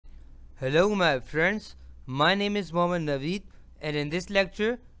Hello my friends, my name is Mohammed Naveed and in this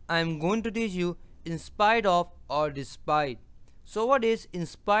lecture I am going to teach you in spite of or despite. So what is in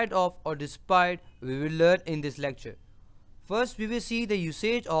spite of or despite we will learn in this lecture. First we will see the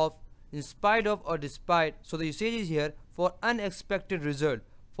usage of in spite of or despite. So the usage is here for unexpected result,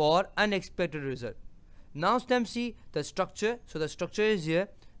 for unexpected result. Now let's see the structure. So the structure is here.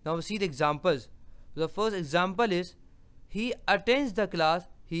 Now we see the examples. So the first example is he attends the class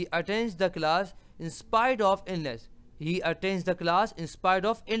in spite of illness. He attends the class in spite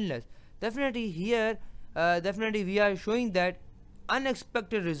of illness. Definitely here, definitely we are showing that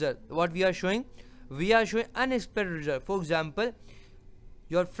unexpected result. What we are showing? We are showing unexpected result. For example,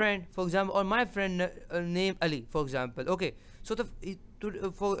 your friend, for example, or my friend named Ali, for example. Okay, so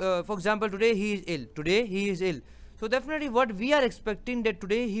for example, today he is ill. Today he is ill. So definitely what we are expecting that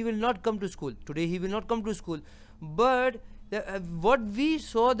today he will not come to school. Today he will not come to school. But what we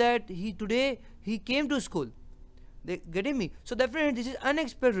saw that today he came to school. They getting me? So definitely this is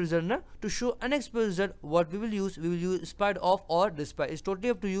unexpected result. Na? To show unexpected result, what we will use in spite of or despite. It's totally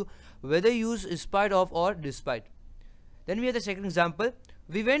up to you whether you use in spite of or despite. Then we have the second example.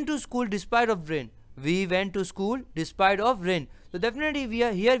 We went to school despite of rain. We went to school despite of rain. So definitely we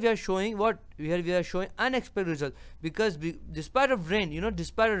are showing what we are showing unexpected result, because despite of rain,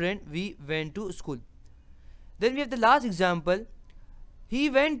 despite of rain we went to school. Then we have the last example. He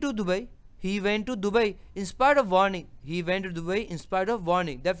went to Dubai. He went to Dubai in spite of warning. He went to Dubai in spite of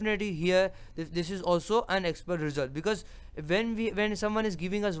warning. Definitely here this is also an unexpected result, because when someone is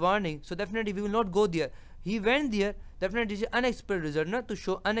giving us warning, so definitely we will not go there. He went there. Definitely this is unexpected result. Not to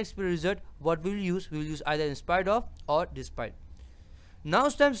show unexpected result, what we will use either in spite of or despite. Now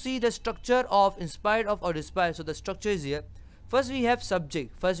it's time to see the structure of in spite of or despite. So the structure is here. First we have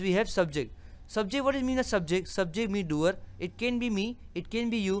subject. Subject, what is mean a subject? Subject mean doer. It can be me, it can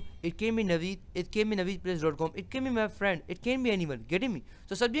be you, it can be Naveed, it can be naveedplace.com, it can be my friend, it can be anyone. Getting me?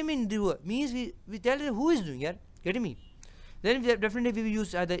 So subject mean doer, means we tell you who is doing, yeah? Getting me? Then definitely we will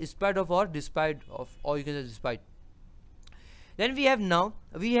use either in spite of or despite of, or you can say despite. Then we have noun.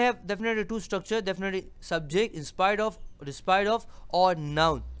 We have definitely two structure, definitely subject, in spite of, despite of, or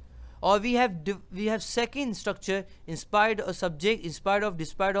noun. Or we have second structure, in spite of, subject, in spite of,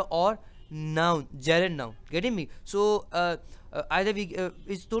 despite of, or noun, gerund noun. Getting me? So either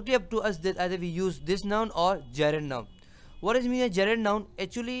it's totally up to us that either we use this noun or gerund noun. What is mean a gerund noun?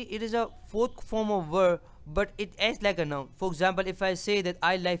 Actually it is a fourth form of verb, but it acts like a noun. For example, if I say that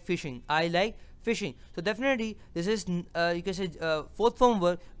I like fishing, so definitely this is you can say fourth form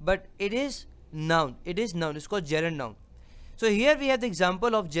verb, but it is noun. It's called gerund noun. So here we have the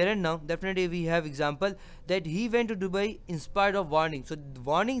example of gerund noun. Definitely we have example that he went to Dubai in spite of warning. So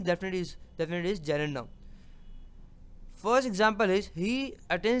warning definitely is gerund noun. First example is he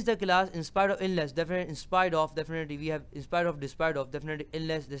attends the class in spite of illness. Definitely in spite of, definitely we have in spite of, despite of, definitely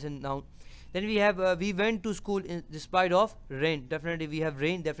illness, this is noun. Then we have we went to school in despite of rain. Definitely we have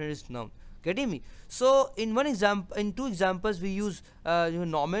rain, definitely is noun. Getting me? So in two examples we use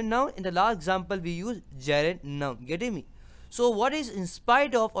nominal noun. In the last example we use gerund noun. Getting me? So what is in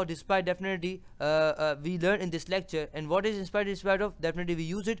spite of or despite? Definitely we learn in this lecture. And what is in spite or despite of? Definitely we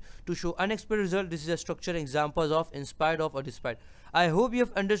use it to show unexpected result. This is a structured examples of in spite of or despite. I hope you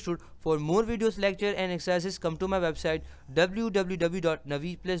have understood. For more videos, lecture and exercises, come to my website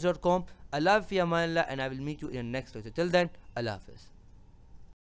www.naveedplace.com. Allah fi amanillah, and I will meet you in the next lecture. Till then, Allah Hafiz.